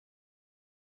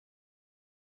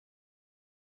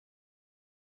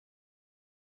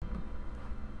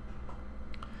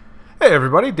Hey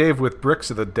everybody, Dave with Bricks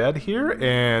of the Dead here,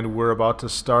 and we're about to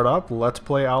start up Let's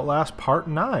Play Outlast Part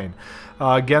 9.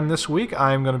 Again, this week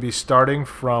I'm going to be starting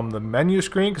from the menu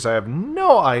screen because I have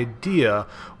no idea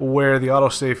where the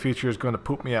autosave feature is going to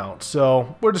poop me out.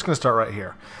 So we're just going to start right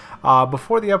here.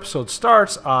 Before the episode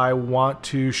starts, I want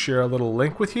to share a little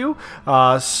link with you.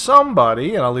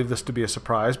 Somebody, and I'll leave this to be a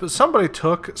surprise, but somebody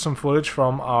took some footage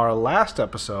from our last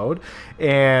episode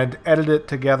and edited it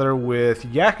together with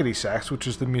Yakety Sax, which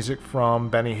is the music from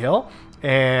Benny Hill.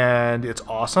 And it's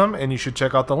awesome, and you should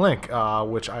check out the link,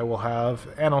 which I will have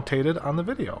annotated on the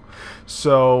video.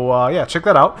 So yeah, check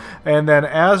that out. And then,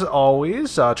 as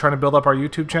always, trying to build up our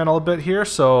YouTube channel a bit here.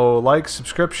 So likes,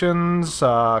 subscriptions,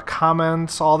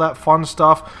 comments, all that fun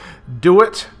stuff. Do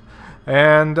it,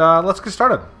 and let's get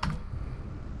started.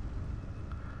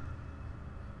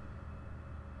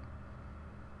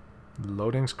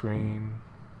 Loading screen.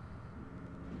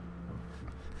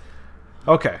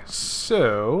 Okay,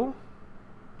 so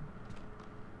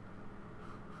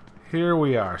here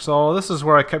we are. So this is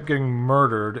where I kept getting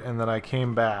murdered and then I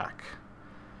came back.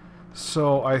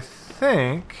 So I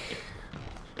think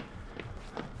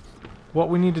what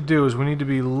we need to do is we need to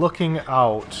be looking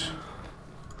out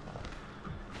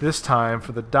this time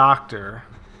for the doctor,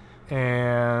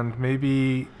 and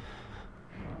maybe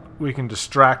we can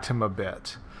distract him a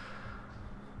bit.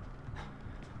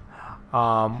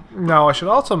 Now, I should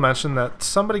also mention that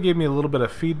somebody gave me a little bit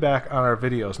of feedback on our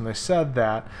videos, and they said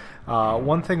that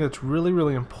one thing that's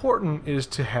really important is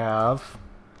to have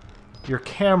your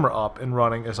camera up and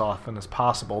running as often as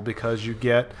possible because you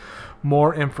get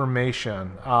more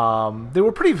information. They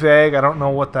were pretty vague. I don't know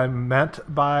what they meant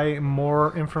by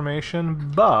more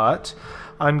information, but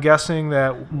I'm guessing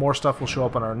that more stuff will show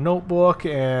up on our notebook,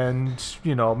 and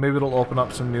you know, maybe it'll open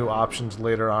up some new options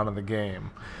later on in the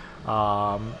game.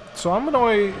 So I'm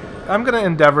gonna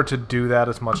endeavor to do that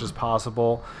as much as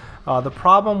possible. The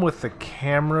problem with the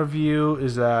camera view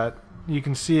is that you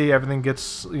can see everything gets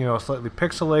slightly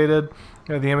pixelated.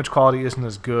 The image quality isn't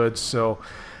as good, so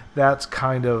that's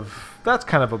kind of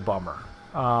a bummer.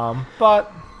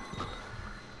 But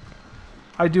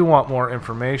I do want more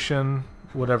information,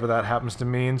 whatever that happens to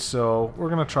mean. So we're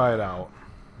gonna try it out.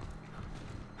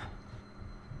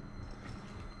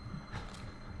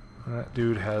 That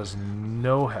dude has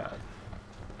no head.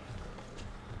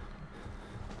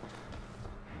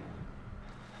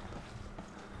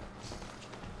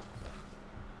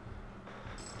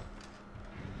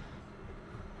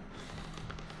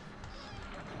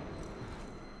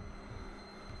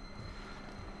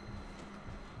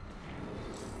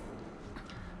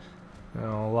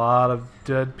 Now, a lot of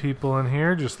dead people in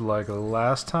here, just like the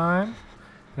last time.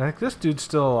 And I think this dude's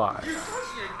still alive.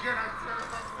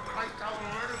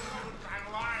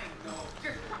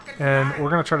 And we're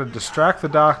going to try to distract the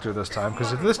doctor this time,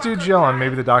 because if this dude's yelling,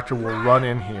 maybe the doctor will run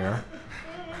in here.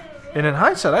 And in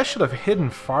hindsight, I should have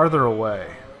hidden farther away.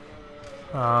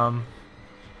 There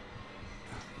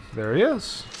he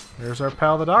is. There's our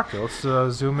pal, the doctor. Let's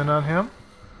zoom in on him.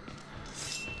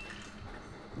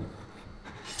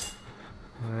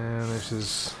 And this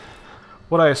is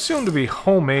what I assume to be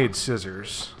homemade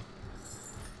scissors.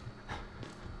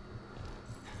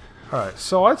 Alright,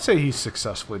 so I'd say he's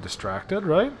successfully distracted,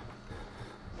 right?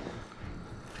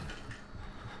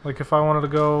 Like if I wanted to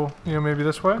go, maybe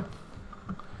this way?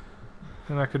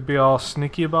 And I could be all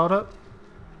sneaky about it?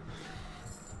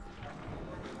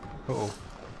 Uh-oh.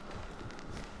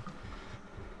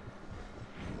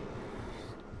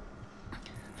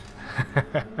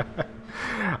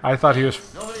 I thought he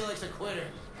was... Nobody likes a quitter.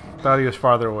 Thought he was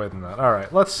farther away than that.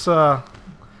 Alright, let's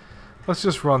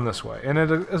just run this way. And it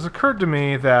has occurred to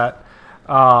me that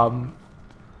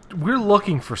we're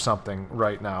looking for something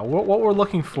right now. What we're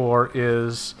looking for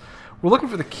is we're looking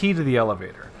for the key to the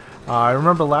elevator. I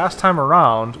remember last time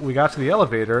around we got to the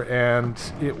elevator and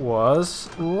it was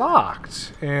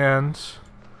locked. And,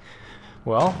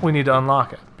 well, we need to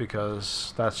unlock it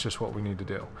because that's just what we need to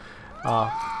do.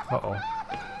 Uh-oh.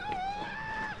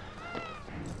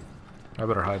 I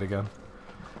better hide again.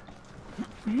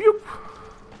 Yoop.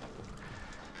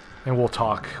 And we'll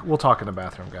talk in the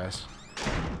bathroom, guys.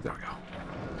 There we go.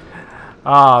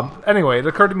 Anyway, it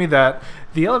occurred to me that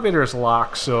the elevator is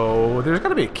locked, so there's got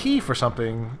to be a key for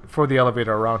something for the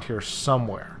elevator around here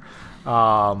somewhere.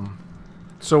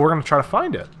 So we're going to try to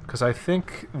find it, because I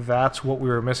think that's what we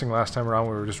were missing last time around.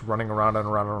 We were just running around and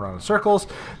around and around in circles.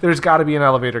 There's got to be an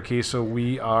elevator key, so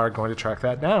we are going to track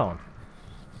that down.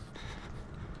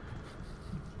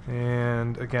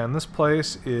 And again, this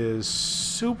place is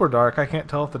super dark. I can't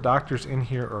tell if the doctor's in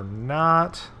here or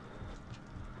not.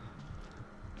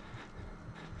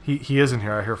 He is in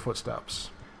here. I hear footsteps.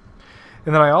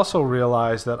 And then I also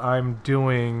realized that I'm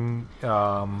doing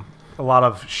a lot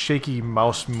of shaky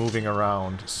mouse moving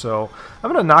around. So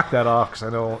I'm going to knock that off because I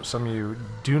know some of you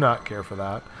do not care for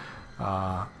that.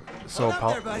 So Hold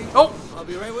up there, buddy. Oh! I'll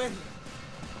be right with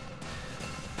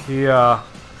you. He,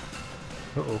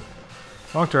 uh-oh.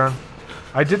 Wrong turn.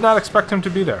 I did not expect him to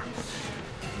be there.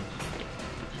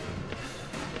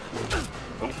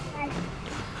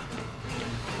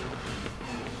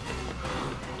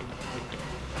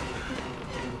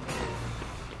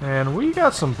 And we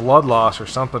got some blood loss or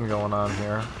something going on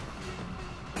here.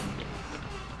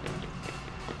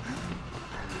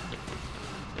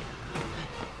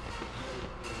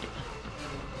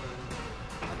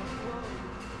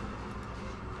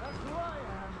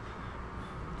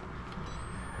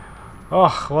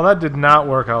 Oh, well that did not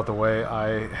work out the way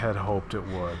I had hoped it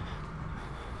would.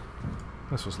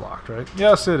 This was locked, right?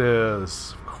 Yes, it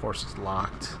is. Of course it's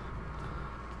locked.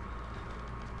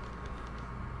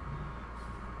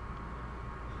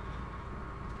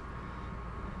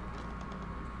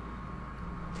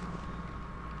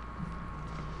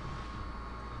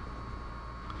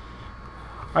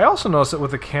 I also noticed that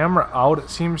with the camera out, it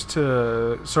seems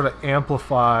to sort of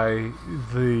amplify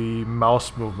the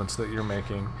mouse movements that you're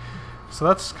making. So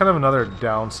that's kind of another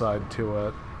downside to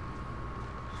it.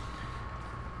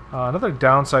 Another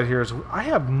downside here is I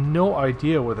have no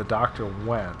idea where the doctor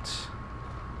went.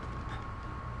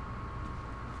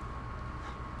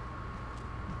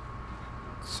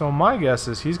 So my guess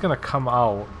is he's going to come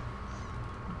out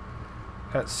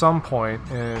at some point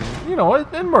and, you know,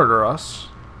 and murder us.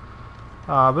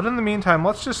 But in the meantime,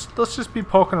 let's just be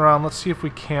poking around. Let's see if we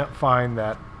can't find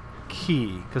that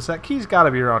key, because that key's got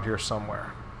to be around here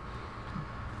somewhere.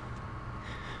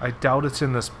 I doubt it's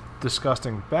in this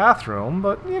disgusting bathroom,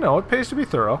 but you know, it pays to be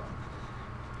thorough.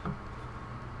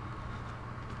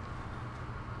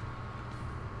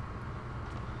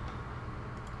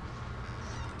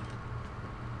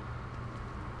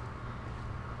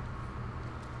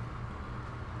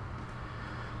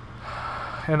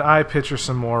 And I picture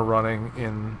some more running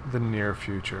in the near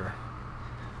future.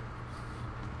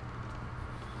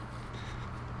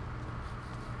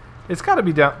 It's got to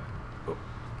be down...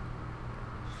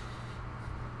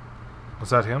 Was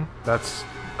that him? That's...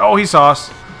 Oh, he saw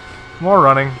us. More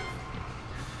running.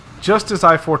 Just as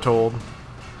I foretold.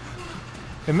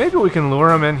 And maybe we can lure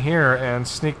him in here and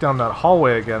sneak down that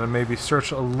hallway again and maybe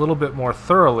search a little bit more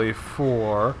thoroughly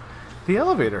for the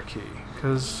elevator key,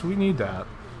 because we need that.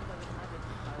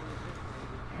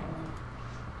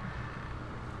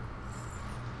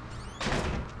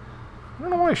 I don't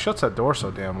know why he shuts that door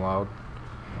so damn loud.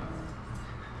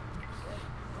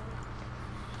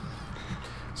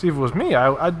 See, if it was me,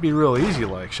 I'd be real easy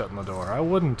like shutting the door. I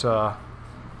wouldn't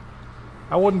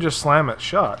just slam it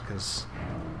shut, because,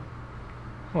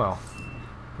 well,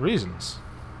 reasons.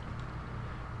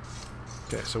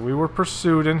 Okay, so we were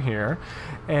pursued in here,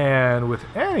 and with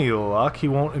any luck, he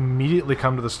won't immediately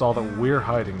come to the stall that we're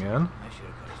hiding in.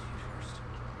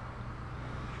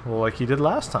 Well, like he did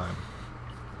last time.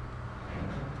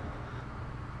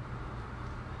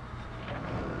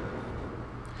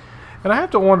 And I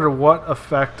have to wonder what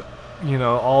effect, you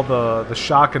know, all the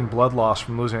shock and blood loss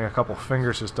from losing a couple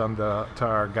fingers has done to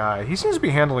our guy. He seems to be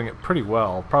handling it pretty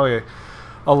well. Probably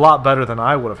a lot better than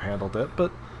I would have handled it,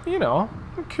 but, you know,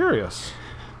 I'm curious.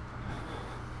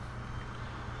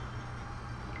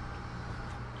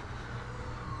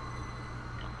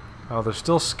 Oh, there's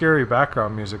still scary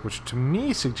background music, which to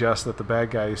me suggests that the bad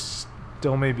guy is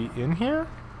still maybe in here?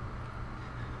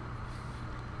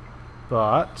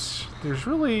 But there's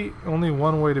really only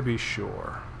one way to be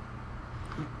sure.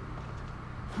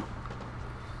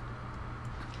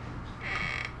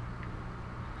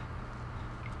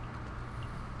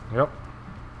 Yep.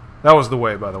 That was the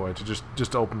way, by the way, to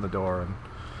just open the door and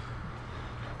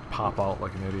pop out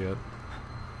like an idiot.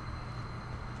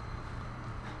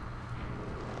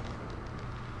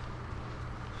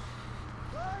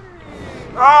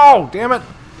 Oh, damn it!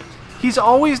 He's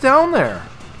always down there.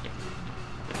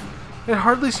 It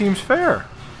hardly seems fair.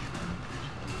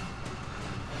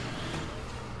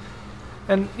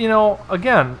 And, you know,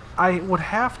 again, I would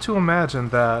have to imagine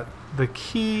that the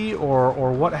key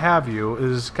or what have you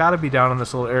is got to be down in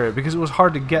this little area, because it was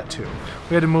hard to get to.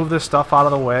 We had to move this stuff out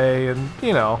of the way and,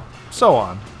 you know, so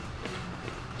on.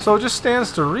 So it just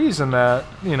stands to reason that,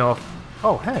 you know...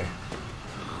 Oh, hey.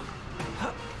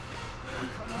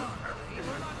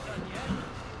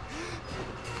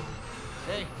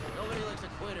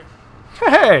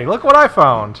 Hey, look what I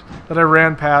found that I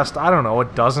ran past, I don't know, a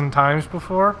dozen times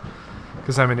before,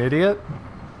 because I'm an idiot.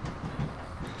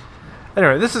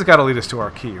 Anyway, this has got to lead us to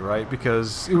our key, right?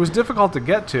 Because it was difficult to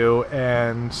get to,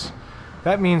 and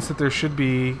that means that there should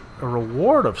be a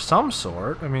reward of some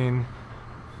sort. I mean,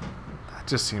 that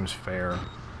just seems fair.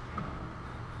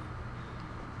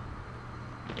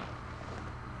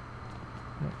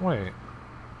 Wait.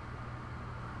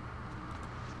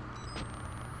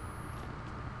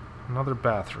 Another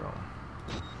bathroom.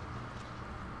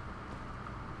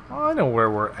 Oh, I know where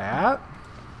we're at.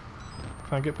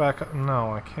 Can I get back up?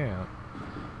 No, I can't.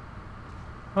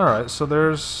 Alright, so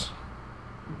there's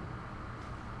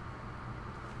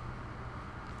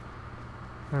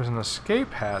an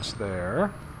escape hatch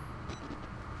there.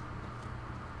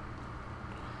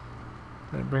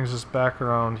 And it brings us back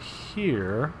around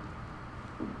here.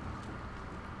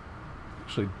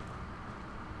 Actually,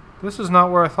 this is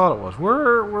not where I thought it was.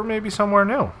 We're maybe somewhere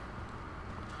new.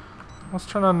 Let's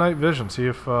turn on night vision, see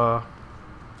if there's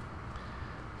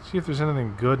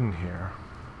anything good in here.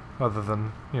 Other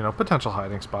than, you know, potential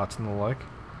hiding spots and the like.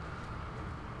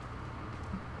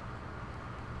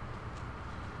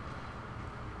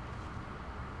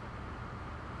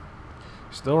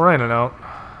 Still raining out.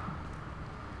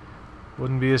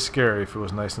 Wouldn't be as scary if it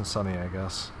was nice and sunny, I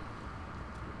guess.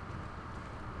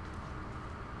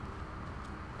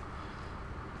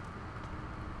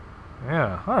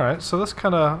 Yeah, alright, so this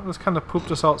kinda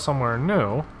pooped us out somewhere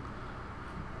new.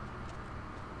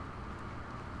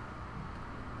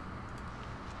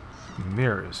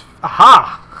 Mirrors.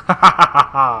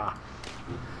 Aha!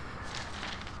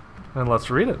 And let's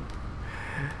read it.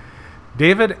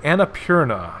 David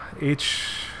Annapurna,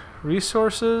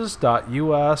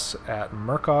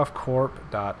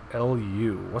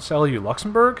 hresources.us@murkoffcorp.lu. What's LU?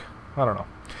 Luxembourg? I don't know.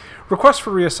 Request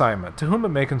for reassignment. To whom it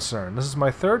may concern. This is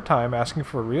my third time asking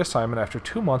for a reassignment after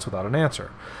 2 months without an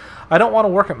answer. I don't want to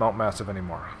work at Mount Massive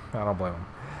anymore. I don't blame him.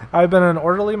 I've been an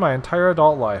orderly my entire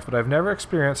adult life, but I've never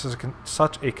experienced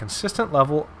such a consistent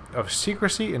level of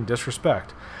secrecy and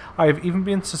disrespect. I have even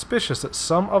been suspicious that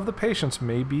some of the patients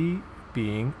may be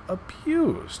being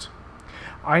abused.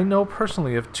 I know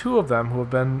personally of 2 of them who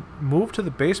have been moved to the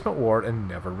basement ward and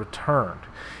never returned.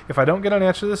 If I don't get an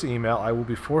answer to this email, I will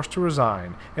be forced to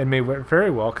resign and may very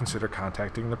well consider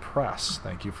contacting the press.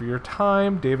 Thank you for your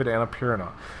time, David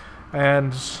Annapurna.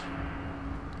 And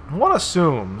one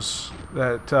assumes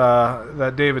that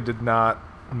that David did not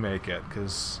make it,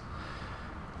 because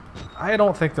I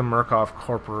don't think the Murkoff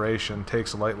Corporation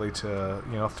takes lightly to,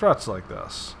 you know, threats like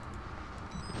this.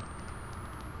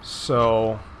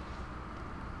 So,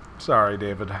 sorry,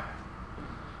 David.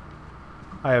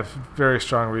 I have very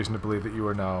strong reason to believe that you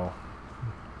are now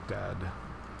dead.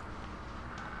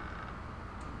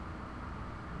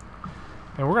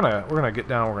 And we're gonna get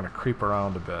down. We're gonna creep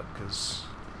around a bit because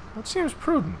that seems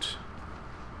prudent.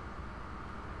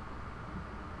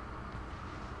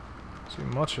 See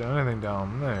much of anything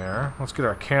down there. Let's get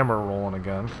our camera rolling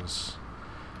again, because,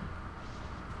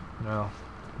 you know,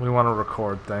 we want to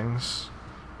record things.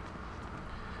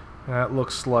 That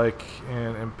looks like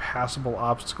an impassable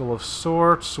obstacle of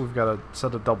sorts. We've got a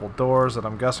set of double doors that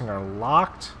I'm guessing are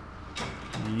locked.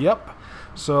 Yep.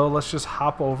 So let's just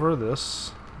hop over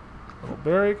this little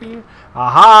barrier.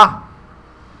 Aha!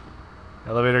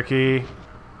 Elevator key.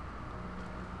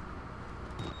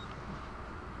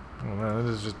 Oh man, it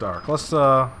is just dark. Let's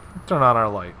turn on our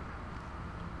light.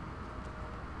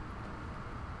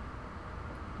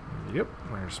 Yep,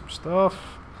 there's some stuff.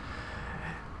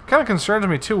 Kind of concerns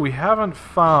me too. We haven't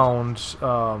found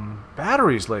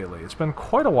batteries lately. It's been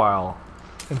quite a while,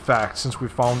 in fact, since we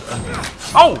found.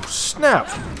 Oh snap!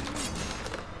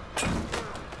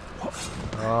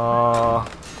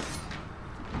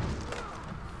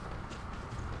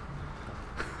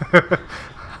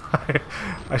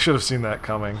 I should have seen that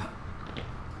coming.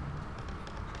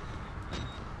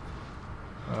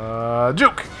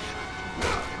 Juke.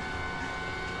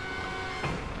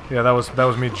 Yeah, that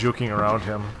was me juking around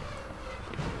him.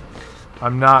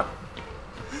 I'm not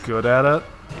good at it.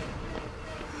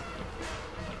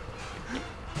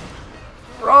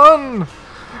 Run!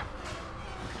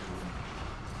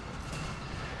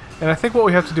 And I think what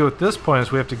we have to do at this point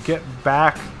is we have to get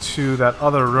back to that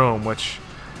other room, which,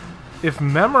 if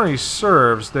memory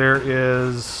serves, there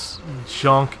is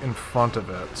junk in front of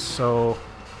it. So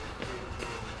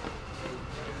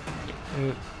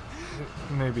it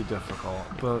may be difficult,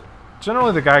 but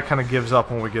generally the guy kind of gives up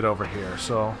when we get over here,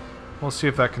 so we'll see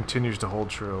if that continues to hold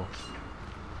true.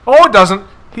 Oh, it doesn't!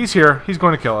 He's here. He's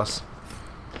going to kill us.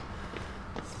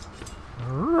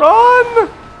 Run!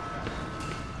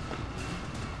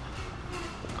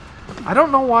 I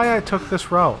don't know why I took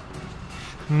this route.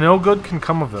 No good can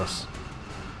come of this.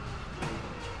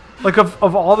 Like,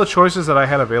 of all the choices that I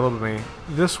had available to me,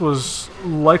 this was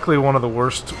likely one of the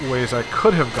worst ways I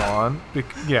could have gone.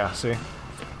 Yeah, see?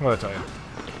 What did I tell you?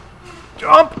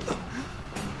 Jump!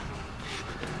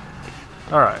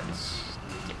 Alright.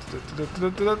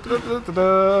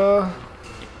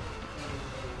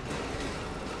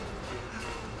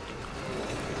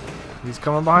 He's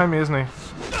coming behind me, isn't he?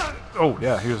 Oh,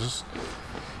 yeah, he was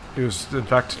in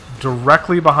fact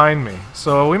directly behind me.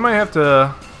 So we might have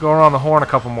to go around the horn a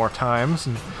couple more times.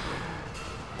 And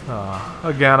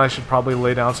again, I should probably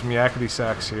lay down some yakety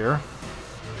sacks here.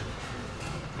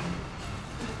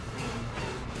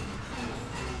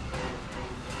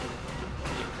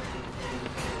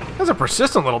 That's a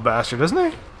persistent little bastard,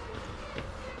 isn't he?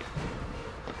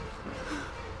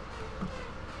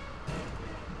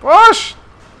 Push!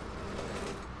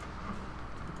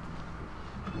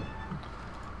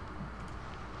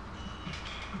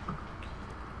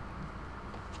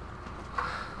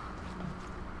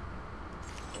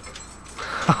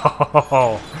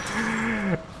 Oh,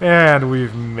 and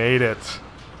we've made it.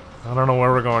 I don't know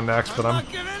where we're going next, but I'm...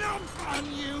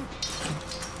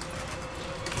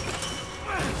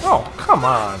 Oh, come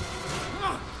on.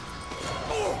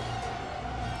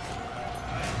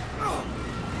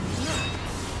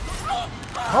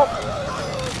 Oh.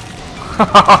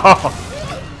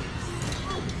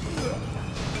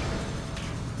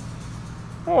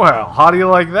 Well, how do you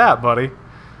like that, buddy?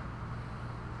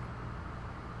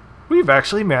 We've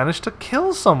actually managed to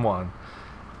kill someone.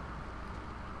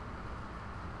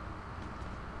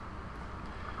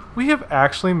 We have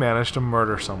actually managed to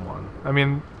murder someone. I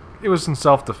mean, it was in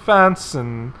self-defense,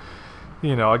 and,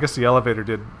 you know, I guess the elevator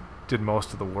did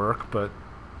most of the work, but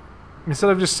instead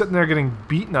of just sitting there getting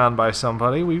beaten on by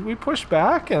somebody, we pushed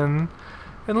back, and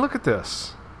look at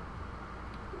this.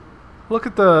 Look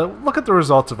at the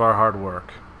results of our hard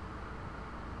work.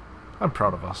 I'm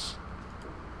proud of us.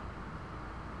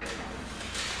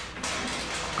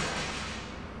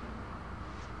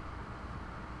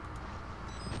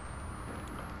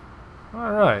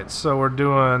 Alright, so we're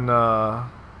doing, oh,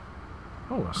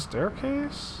 a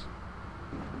staircase?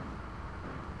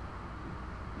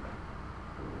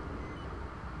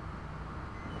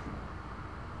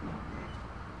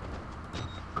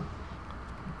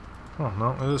 Oh,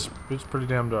 no, it's pretty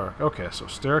damn dark. Okay, so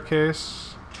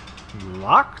staircase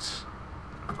locked,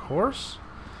 of course.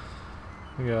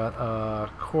 We got a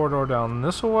corridor down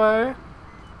this way.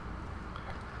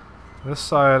 This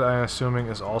side, I'm assuming,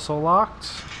 is also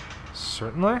locked.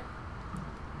 Certainly.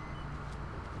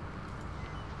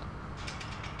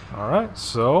 Alright,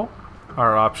 so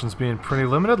our options being pretty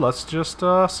limited, let's just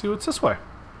see what's this way.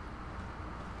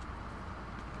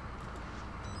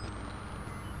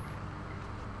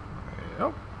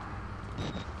 Yep.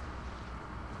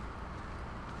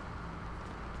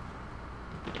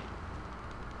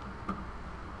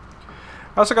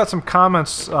 I also got some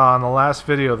comments on the last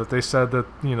video that they said that,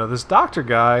 you know, this doctor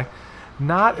guy,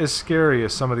 not as scary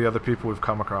as some of the other people we've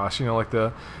come across. You know, like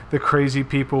the crazy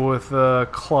people with the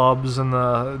clubs and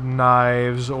the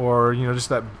knives, or, you know, just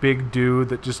that big dude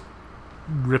that just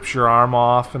rips your arm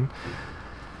off. And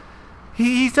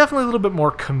he's definitely a little bit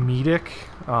more comedic.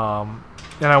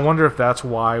 And I wonder if that's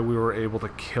why we were able to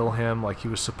kill him. Like, he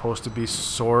was supposed to be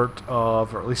sort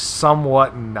of, or at least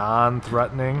somewhat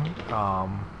non-threatening.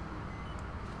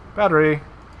 Battery.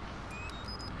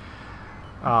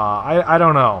 I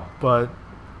don't know, but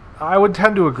I would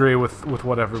tend to agree with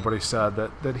what everybody said,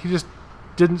 that he just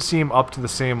didn't seem up to the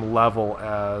same level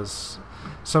as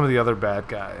some of the other bad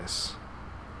guys.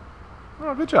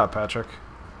 Oh, good job, Patrick.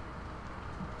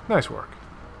 Nice work.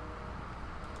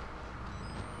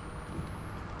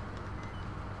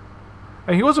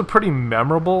 And he was a pretty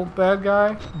memorable bad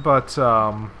guy, but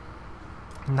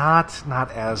not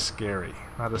as scary.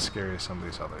 Not as scary as some of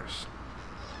these others.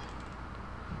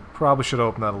 Probably should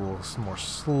open that a little more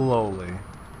slowly.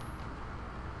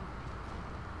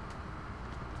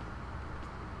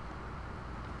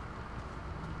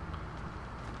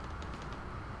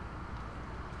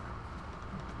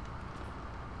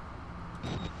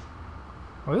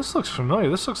 Well, this looks familiar.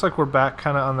 This looks like we're back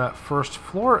kind of on that first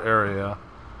floor area.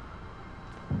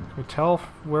 Can we tell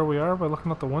where we are by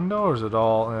looking out the window, or is it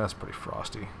all... that's pretty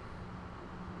frosty.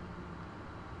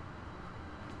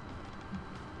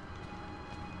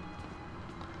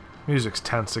 Music's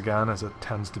tense again, as it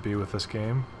tends to be with this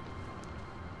game.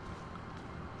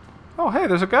 Oh, hey,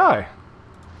 there's a guy!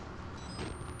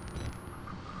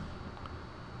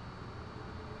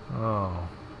 Oh.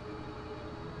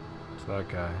 It's that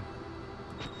guy.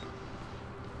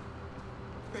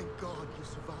 Thank God you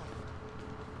survived.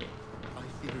 I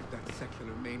feared that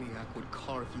secular maniac would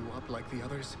carve you up like the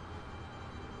others.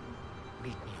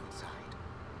 Meet me outside.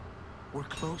 We're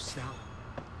close now.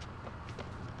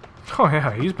 Oh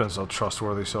yeah, he's been so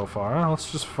trustworthy so far.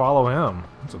 Let's just follow him.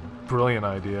 That's a brilliant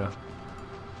idea.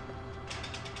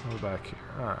 Go back here.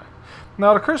 Alright.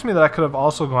 Now it occurs to me that I could have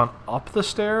also gone up the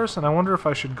stairs, and I wonder if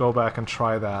I should go back and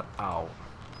try that out.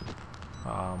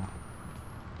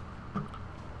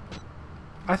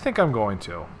 I think I'm going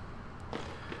to.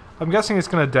 I'm guessing it's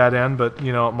going to dead end, but,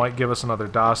 you know, it might give us another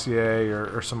dossier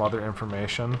or some other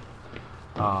information.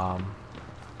 We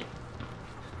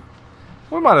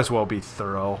might as well be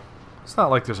thorough. It's not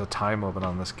like there's a time limit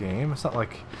on this game. It's not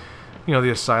like, you know,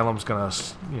 the asylum's going to,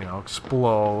 you know,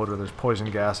 explode or there's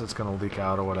poison gas that's going to leak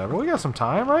out or whatever. We got some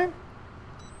time, right?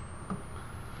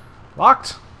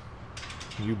 Locked?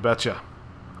 You betcha.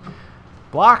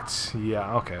 Blocked?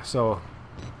 Yeah, okay. So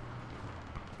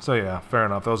yeah, fair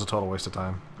enough. That was a total waste of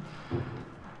time.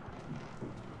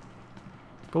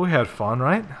 But we had fun,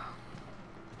 right?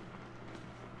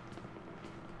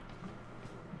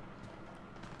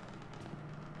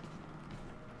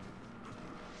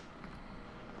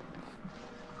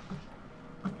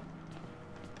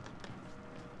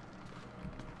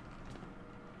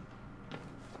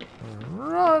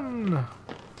 Run!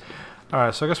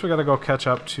 Alright, so I guess we gotta go catch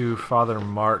up to Father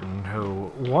Martin,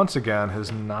 who, once again,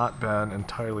 has not been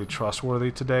entirely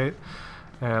trustworthy to date.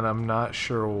 And I'm not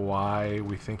sure why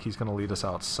we think he's gonna lead us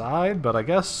outside, but I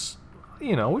guess,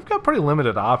 you know, we've got pretty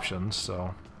limited options,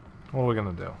 so what are we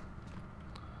gonna do?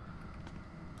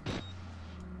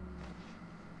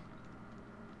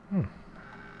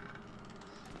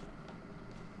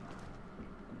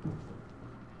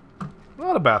 A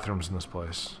lot of bathrooms in this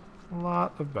place. A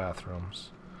lot of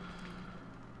bathrooms.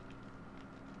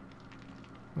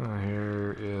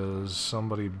 Here is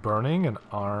somebody burning an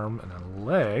arm and a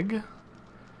leg,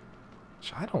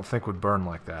 which I don't think would burn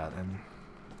like that, and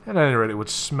at any rate it would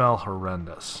smell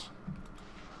horrendous.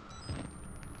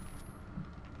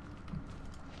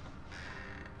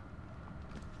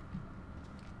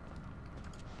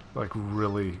 Like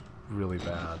really, really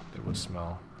bad it would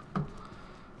smell.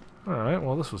 Alright,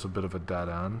 well this was a bit of a dead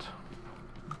end.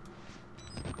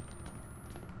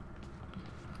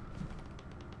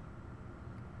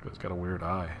 It's got a weird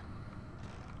eye.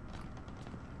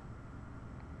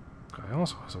 Guy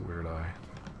also has a weird eye.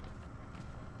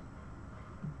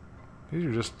 These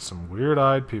are just some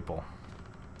weird-eyed people.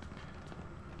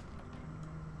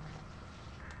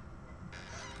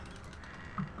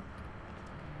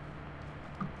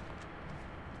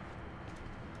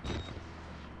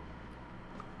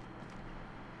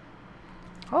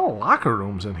 Oh, locker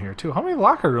rooms in here too. How many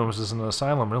locker rooms does an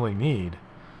asylum really need?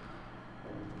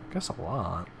 I guess a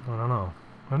lot. I don't know.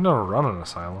 I've never run an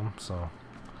asylum, so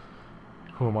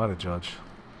who am I to judge?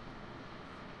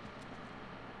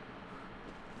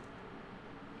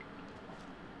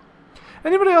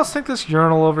 Anybody else think this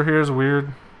urinal over here is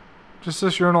weird? Just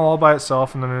this urinal all by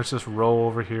itself, and then there's this row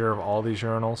over here of all these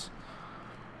urinals?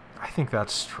 I think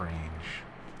that's strange.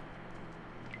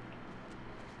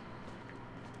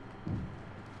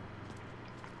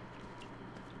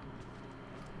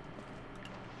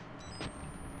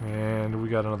 And we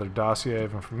got another dossier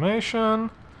of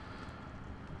information.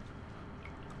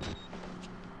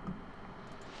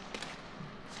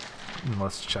 And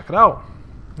let's check it out.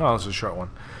 Oh, this is a short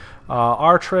one.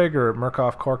 R. Traeger at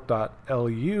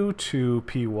murkoffcorp.lu to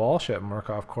P. Walsh at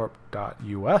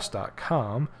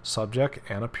murkoffcorp.us.com. Subject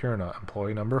Annapurna.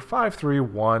 Employee number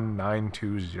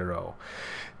 531920.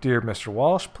 Dear Mr.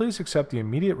 Walsh, please accept the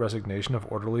immediate resignation of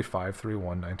orderly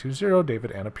 531920,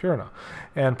 David Annapurna,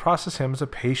 and process him as a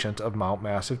patient of Mount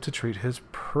Massive to treat his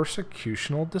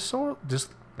persecutional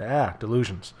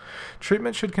delusions.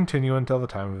 Treatment should continue until the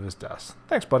time of his death.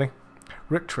 Thanks, buddy.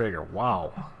 Rick Traeger.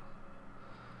 Wow.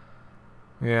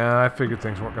 Yeah, I figured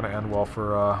things weren't going to end well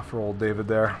for old David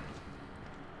there.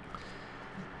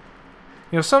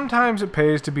 You know, sometimes it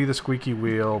pays to be the squeaky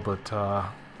wheel, but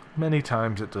many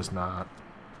times it does not.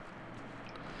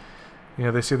 You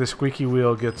know, they say the squeaky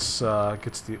wheel gets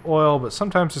the oil, but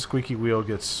sometimes the squeaky wheel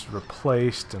gets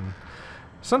replaced, and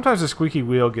sometimes the squeaky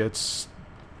wheel gets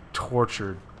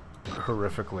tortured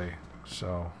horrifically.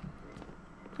 So,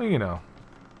 you know,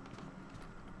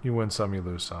 you win some, you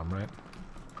lose some, right?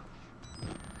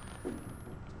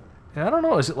 And I don't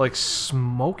know, is it like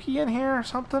smoky in here or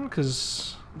something?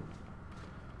 Because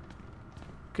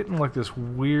getting like this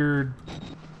weird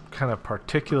kind of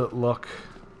particulate look.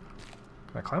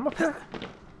 Can I climb up here?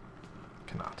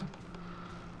 Cannot.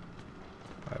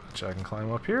 I bet you I can climb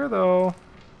up here though.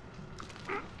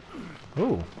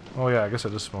 Ooh. Oh yeah, I guess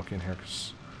it is smoky in here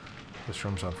because this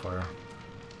room's on fire.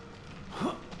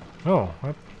 Oh,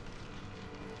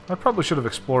 I probably should have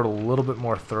explored a little bit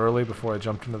more thoroughly before I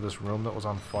jumped into this room that was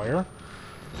on fire.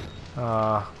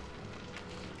 Well,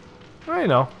 you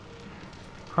know,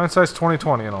 hindsight's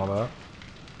 20/20 and all that.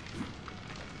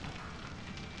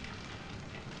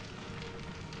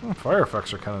 Oh, fire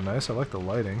effects are kind of nice. I like the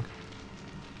lighting.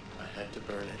 I had to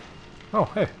burn it. Oh,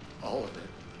 hey. All of it.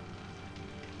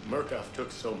 Murkoff took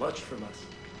so much from us.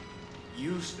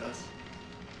 Used us.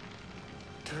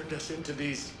 Turned us into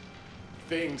these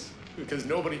things because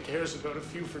nobody cares about a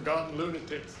few forgotten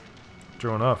lunatics.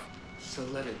 True enough. So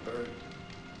let it burn.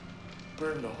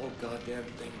 Burn the whole goddamn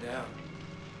thing down.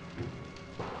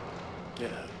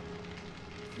 Get out.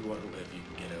 If you want to live, you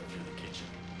can get out through the kitchen.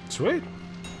 Sweet.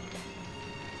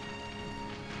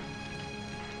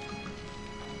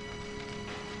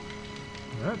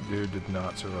 That dude did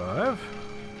not survive.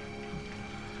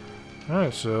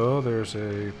 Alright, so there's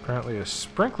apparently a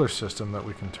sprinkler system that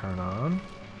we can turn on.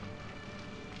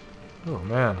 Oh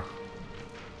man.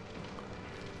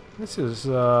 This is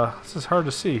hard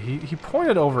to see. He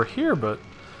pointed over here, but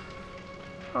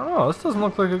I don't know, this doesn't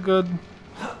look like a good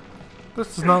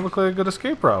this does not look like a good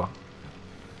escape route.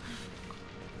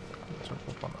 Jump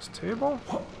up on this table.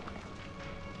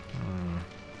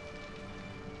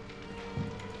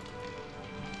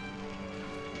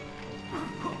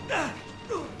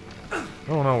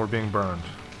 Oh no, we're being burned.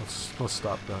 Let's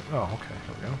stop that. Oh, okay,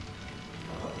 here we go.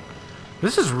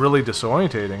 This is really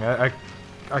disorientating.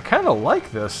 I kind of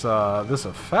like this this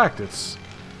effect. It's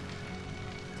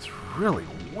really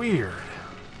weird.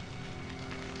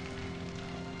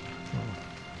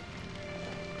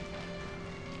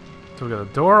 So we got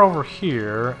a door over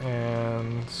here,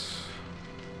 and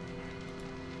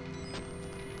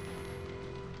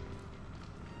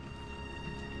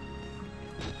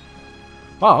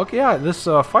wow, okay, yeah, this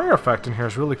fire effect in here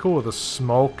is really cool with the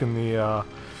smoke and the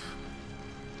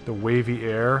wavy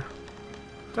air.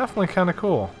 Definitely kind of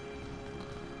cool.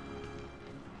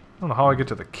 I don't know how I get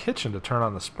to the kitchen to turn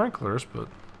on the sprinklers, but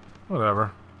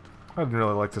whatever. I didn't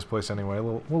really like this place anyway.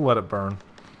 We'll let it burn.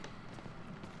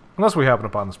 Unless we happen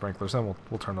upon the sprinklers, then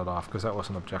we'll turn it off, because that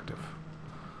wasn't objective.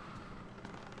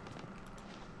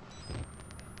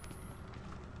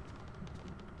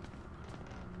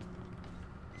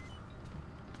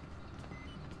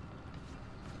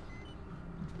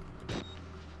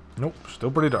 Nope, still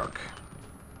pretty dark.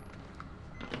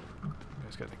 You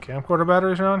guys got any camcorder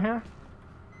batteries around here?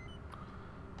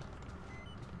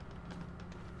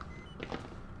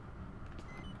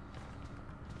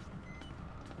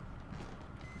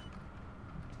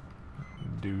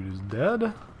 Dude is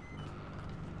dead.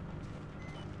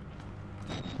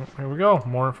 Oh, here we go,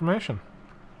 more information.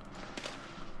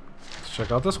 Let's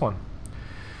check out this one.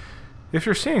 If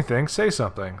you're seeing things, say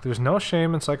something. There's no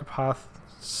shame in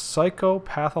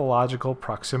psychopathological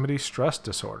proximity stress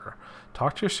disorder.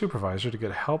 Talk to your supervisor to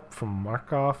get help from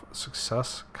Markov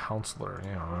Success Counselor.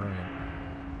 Yeah, right.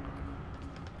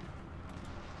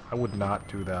 I would not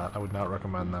do that. I would not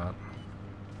recommend that.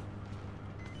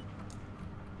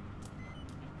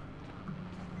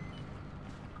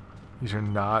 These are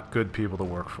not good people to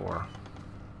work for.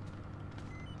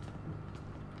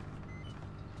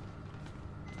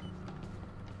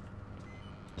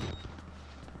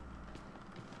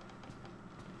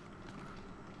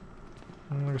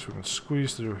 I guess we can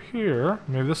squeeze through here.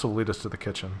 Maybe this will lead us to the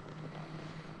kitchen.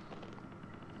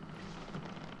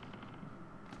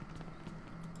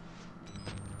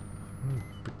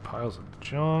 Big piles of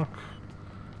junk.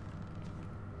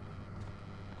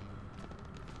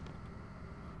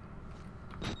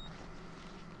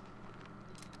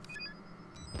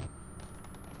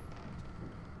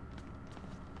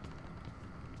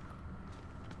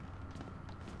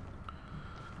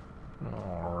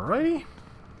 Alrighty.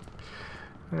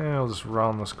 And I'll just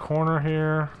round this corner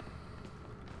here.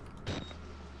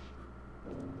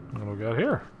 What do we got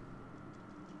here?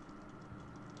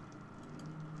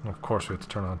 Of course we have to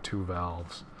turn on 2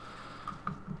 valves.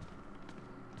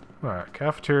 Alright,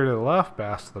 cafeteria to the left,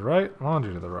 baths to the right,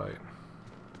 laundry to the right.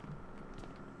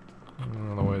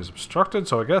 And the way is obstructed,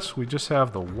 so I guess we just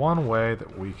have the one way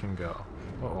that we can go.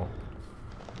 Uh-oh.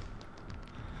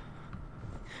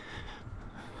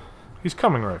 He's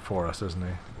coming right for us, isn't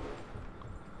he?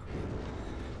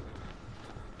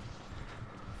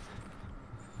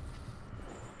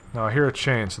 Now I hear a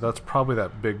chain, so that's probably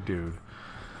that big dude.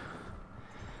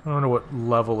 I don't know what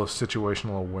level of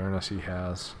situational awareness he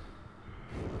has.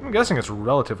 I'm guessing it's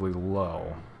relatively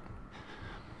low.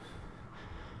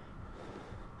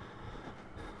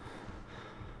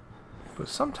 But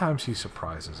sometimes he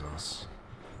surprises us.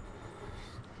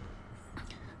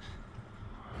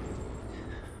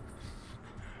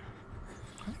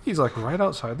 he's like right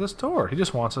outside this door. He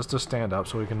just wants us to stand up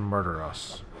so he can murder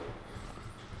us.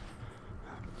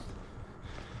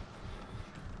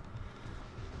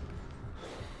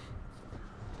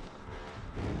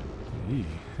 Eee,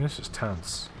 this is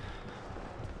tense.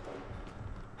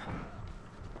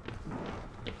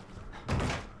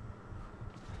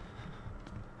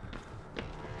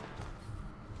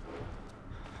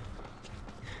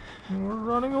 We're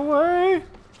running away.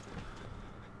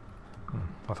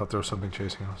 I thought there was something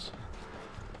chasing us.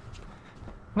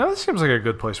 Now this seems like a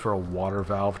good place for a water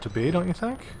valve to be, don't you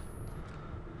think?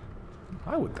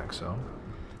 I would think so.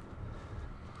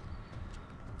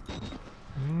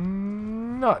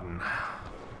 Nothing.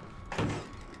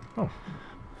 Oh.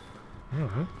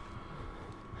 Alright.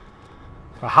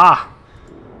 Aha!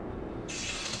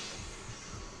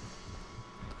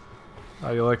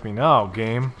 How you like me now,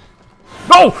 game?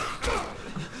 No!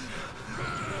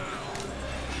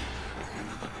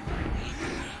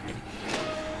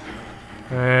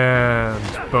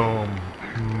 And boom.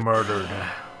 Murdered.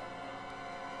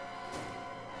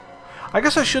 I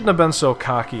guess I shouldn't have been so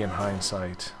cocky in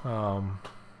hindsight.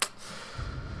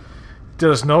 Did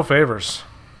us no favors.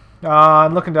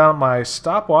 I'm looking down at my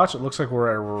stopwatch. It looks like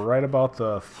we're at right about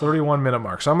the 31-minute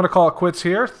mark. So I'm going to call it quits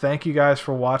here. Thank you guys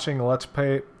for watching Let's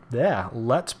Play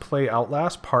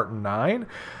Outlast Part 9.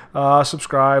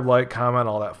 Subscribe, like, comment,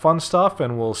 all that fun stuff,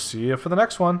 and we'll see you for the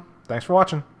next one. Thanks for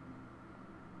watching.